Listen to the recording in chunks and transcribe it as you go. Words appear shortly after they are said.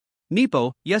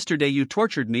Nepo, yesterday you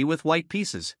tortured me with white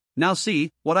pieces. Now see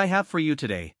what I have for you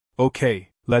today.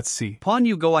 Okay, let's see. Pawn,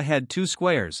 you go ahead 2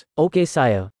 squares. Okay,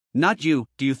 sire. Not you,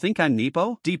 do you think I'm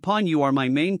Nepo? D-pawn, you are my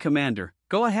main commander.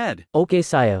 Go ahead. Okay,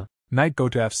 sire. Knight go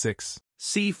to f6.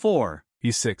 C4.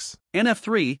 e6.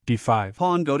 Nf3. d5.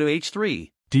 Pawn go to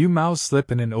h3. Do you mouse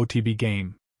slip in an OTB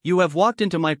game? You have walked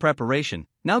into my preparation.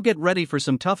 Now get ready for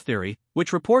some tough theory,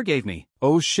 which rapport gave me.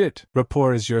 Oh shit,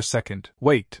 rapport is your second.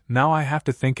 Wait, now I have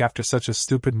to think after such a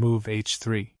stupid move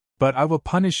h3. But I will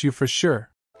punish you for sure.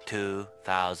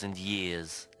 2,000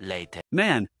 years later.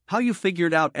 Man, how you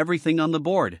figured out everything on the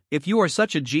board. If you are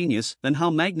such a genius, then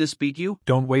how Magnus beat you?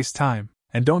 Don't waste time,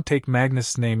 and don't take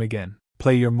Magnus' name again.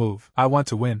 Play your move. I want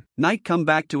to win. Knight come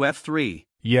back to f3.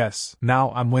 Yes,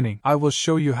 now I'm winning. I will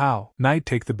show you how. Knight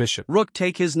take the bishop. Rook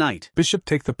take his knight. Bishop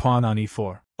take the pawn on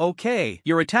e4. Okay,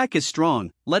 your attack is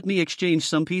strong. Let me exchange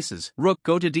some pieces. Rook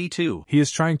go to d2. He is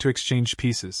trying to exchange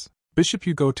pieces. Bishop,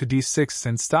 you go to d6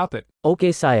 and stop it.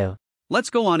 Okay, sire.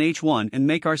 Let's go on h1 and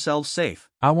make ourselves safe.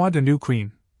 I want a new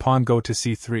queen. Pawn go to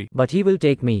c3. But he will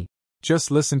take me.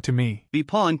 Just listen to me.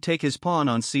 b-pawn take his pawn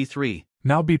on c3.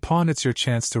 Now b-pawn, it's your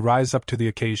chance to rise up to the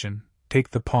occasion.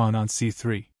 Take the pawn on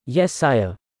c3. Yes,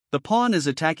 sire. The pawn is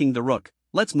attacking the rook.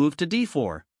 Let's move to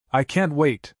d4. I can't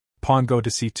wait. Pawn go to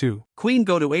c2. Queen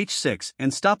go to h6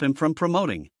 and stop him from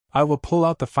promoting. I will pull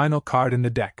out the final card in the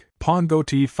deck. Pawn go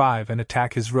to e5 and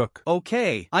attack his rook.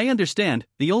 Okay, I understand.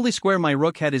 The only square my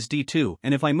rook had is d2,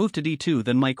 and if I move to d2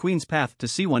 then my queen's path to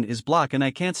c1 is blocked and I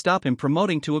can't stop him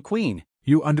promoting to a queen.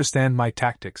 You understand my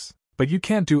tactics, but you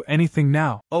can't do anything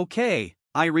now. Okay,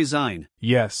 I resign.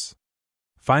 Yes.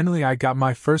 Finally I got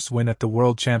my first win at the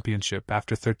World Championship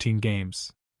after 13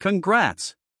 games.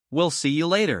 Congrats. We'll see you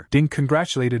later. Ding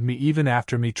congratulated me even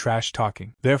after me trash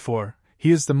talking. Therefore,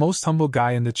 he is the most humble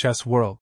guy in the chess world.